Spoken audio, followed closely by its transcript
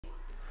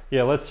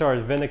Yeah, let's start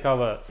Vena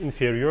Cava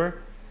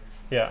Inferior.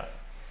 Yeah,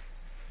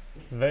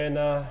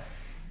 Vena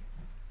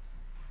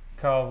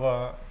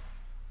Cava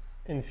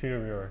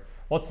Inferior.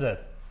 What's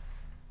that?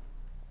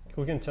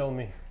 Who can tell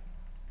me?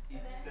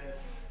 It's the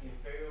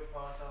inferior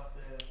part of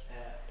the.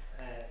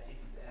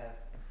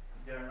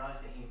 They're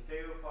not the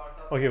inferior part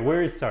of. Okay,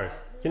 where it starts?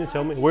 Can you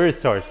tell me where it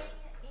starts?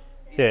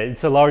 Yeah, it's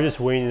the largest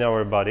vein in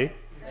our body.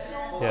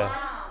 Yeah,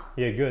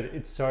 yeah, good.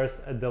 It starts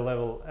at the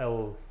level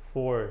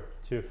L4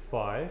 to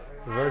 5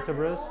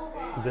 vertebrae.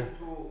 The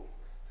to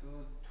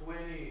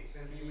 20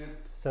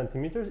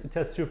 centimeters. It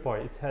has two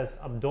parts. It has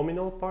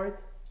abdominal part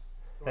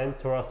and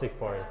thoracic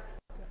part.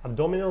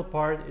 Abdominal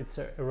part, it's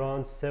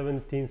around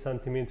 17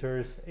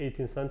 centimeters,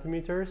 18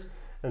 centimeters,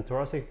 and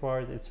thoracic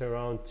part, it's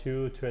around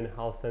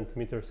 2.5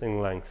 centimeters in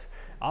length.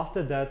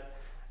 After that,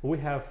 we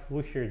have,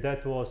 look here,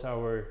 that was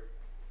our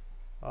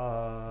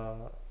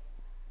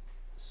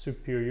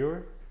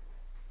superior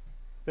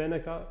vena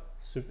cava,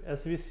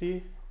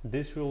 SVC.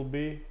 This will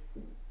be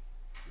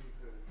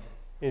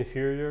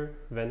inferior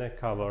vena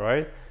cava,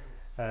 right?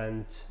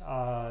 And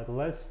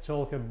let's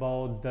talk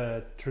about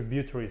the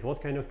tributaries.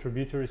 What kind of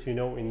tributaries you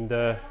know in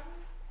the,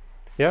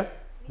 yeah,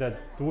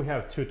 that we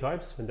have two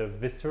types, the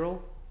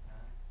visceral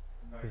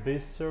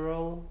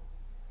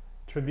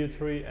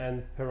tributary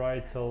and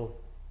parietal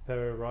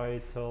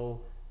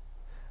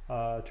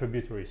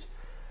tributaries.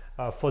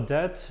 For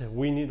that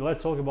we need,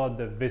 let's talk about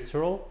the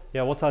visceral.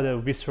 Yeah, what are the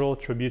visceral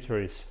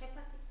tributaries?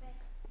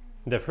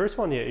 The first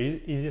one, yeah,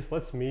 easiest.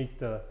 Let's make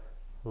the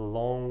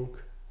long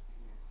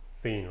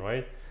vein,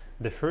 right?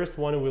 The first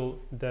one will,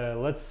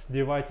 let's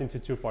divide into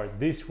two parts.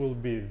 This will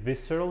be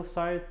visceral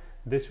side,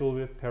 this will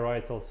be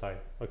parietal side,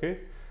 okay?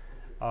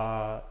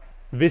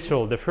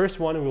 Visceral, the first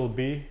one will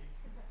be,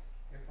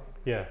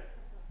 yeah,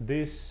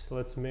 this,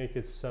 let's make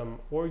it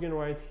some organ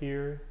right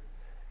here,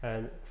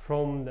 and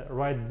from the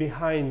right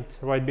behind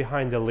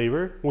the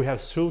liver, we have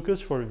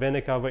sulcus for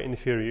vena cava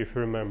inferior, if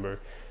you remember.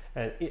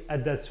 And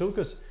at that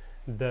sulcus,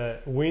 the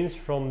veins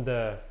from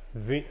the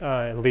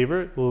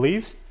liver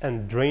leaves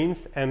and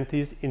drains,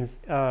 empties in,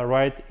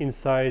 right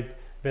inside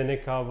vena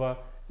cava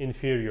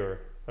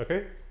inferior.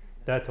 Okay,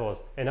 that was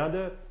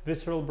another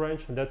visceral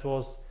branch. That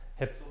was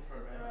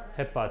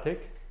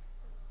hepatic.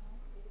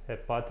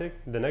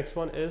 The next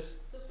one is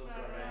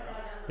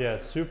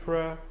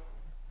suprarenal.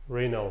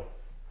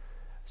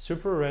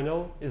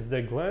 Suprarenal is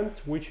the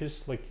gland which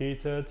is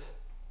located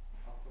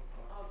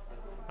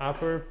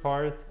upper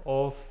part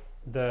of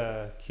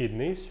the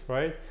kidneys,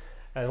 right?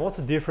 And what's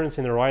the difference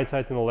in the right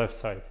side and the left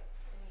side?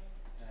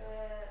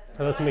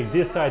 Let's make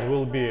this side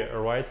will be a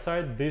right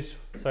side, this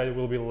side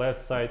will be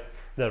left side.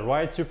 The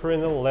right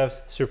suprarenal,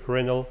 left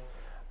suprarenal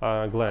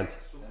gland.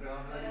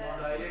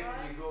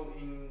 directly go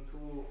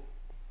into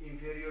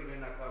inferior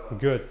vena cava.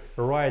 Good.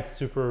 Right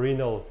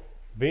suprarenal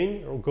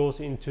vein goes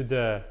into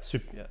the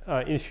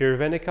inferior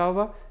vena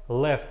cava.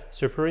 Left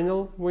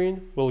suprarenal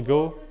vein will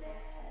go.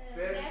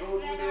 First go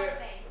to the.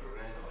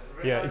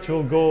 Yeah, it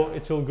will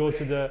go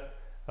to the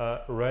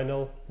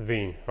renal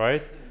vein,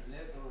 right?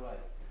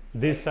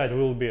 This side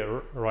will be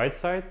right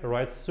side,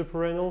 right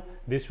suprarenal.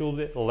 This will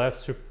be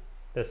left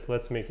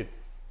let's make it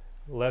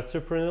left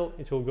suprarenal.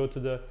 It will go to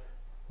the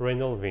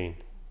renal vein.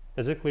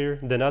 Is it clear?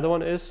 The another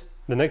one is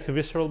the next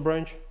visceral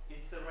branch.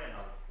 It's a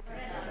renal.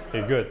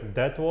 Okay, good.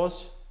 That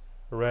was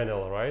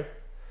renal, right?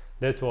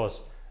 That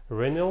was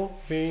renal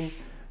vein.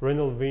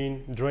 Renal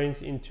vein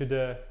drains into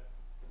the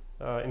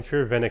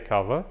inferior vena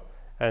cava,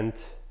 and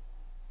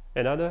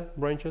another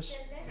branches.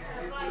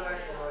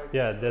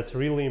 Yeah, that's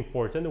really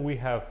important. We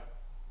have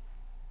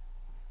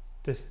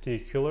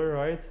testicular,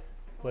 right?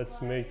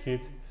 Let's make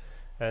it,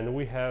 and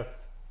we have,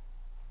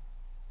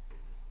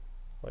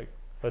 like,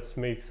 let's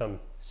make some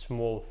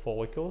small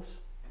follicles.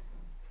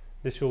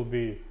 This will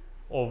be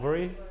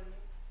ovary.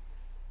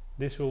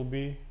 This will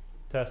be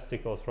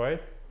testicles,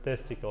 right?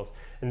 Testicles.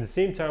 And at the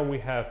same time we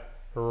have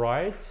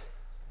right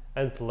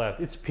and left.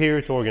 It's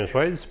paired organs,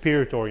 right? It's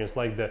paired organs,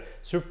 like the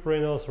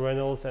suprarenals,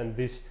 renals, and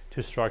these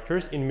two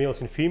structures. In males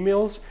and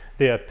females,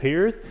 they are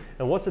paired.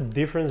 And what's the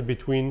difference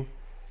between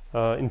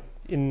in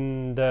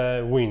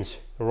the veins?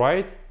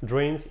 Right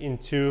drains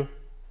into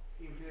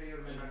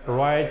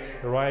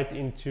right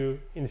into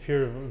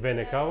inferior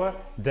vena cava.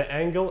 The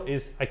angle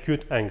is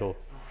acute angle,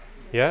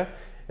 yeah.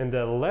 And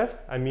the left,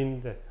 I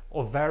mean the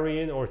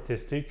ovarian or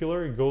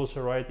testicular, goes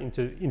right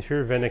into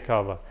inferior vena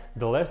cava.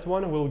 The left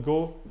one will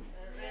go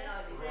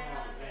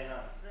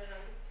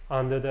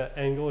under the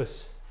angle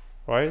is,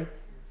 right?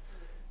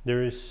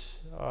 There is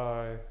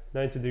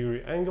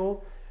 90-degree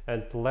angle,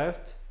 and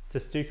left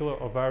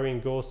testicular ovarian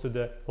goes to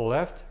the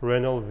left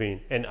renal vein,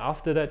 and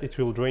after that it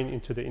will drain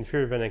into the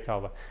inferior vena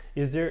cava.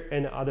 Is there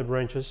any other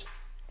branches?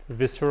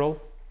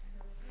 Visceral?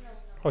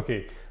 No.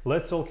 Okay,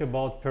 let's talk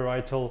about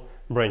parietal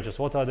branches.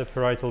 What are the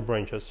parietal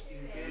branches?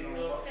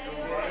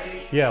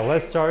 Yeah,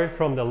 let's start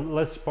from the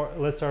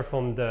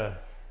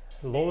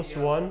lowest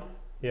one.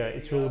 Yeah,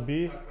 it will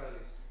be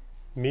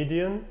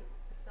median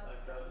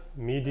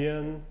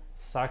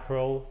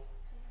sacral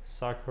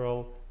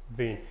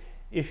vein.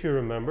 If you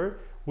remember,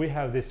 we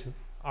have this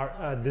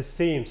the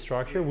same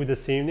structure with the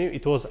same name.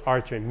 It was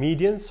artery,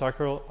 median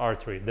sacral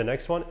artery. The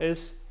next one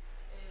is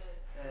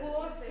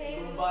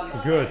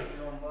good.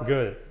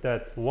 Good.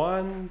 That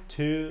 1,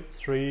 2,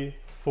 3,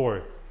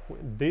 4.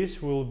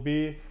 This will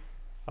be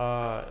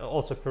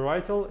also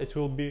parietal. It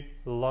will be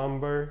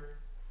lumbar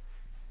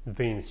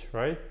veins,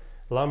 right?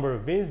 Lumbar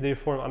veins, they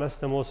form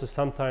anastomosis.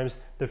 Sometimes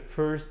the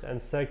first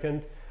and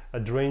second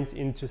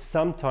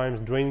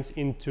sometimes drains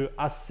into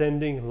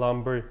ascending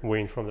lumbar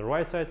vein from the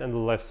right side and the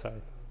left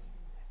side.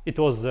 It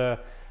was the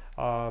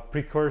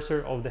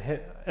precursor of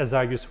the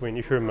azygous vein,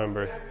 if you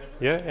remember.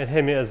 Yeah, and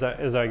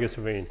hemiazygous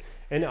vein.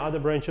 Any other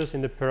branches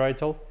in the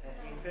parietal?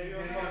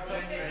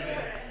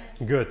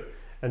 Good.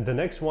 And the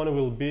next one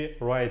will be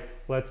right.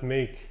 Let's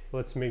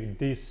make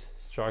this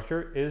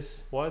structure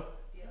is what?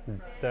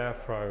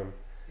 Diaphragm.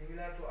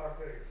 Similar to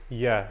artery.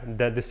 Yeah.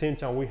 At the same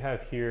time we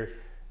have here.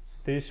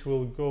 This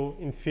will go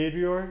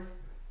inferior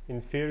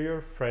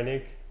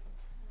phrenic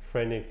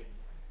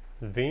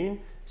vein.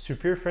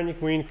 Superior phrenic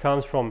vein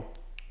comes from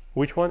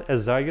which one?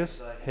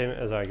 Azygous,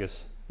 hemiazygous.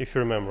 If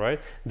you remember,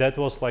 right? That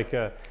was like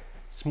a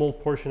small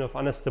portion of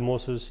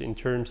anastomosis in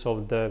terms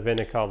of the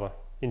vena cava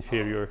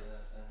inferior. And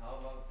how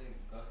about the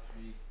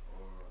gastric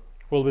or?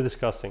 We'll be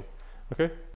discussing. Okay.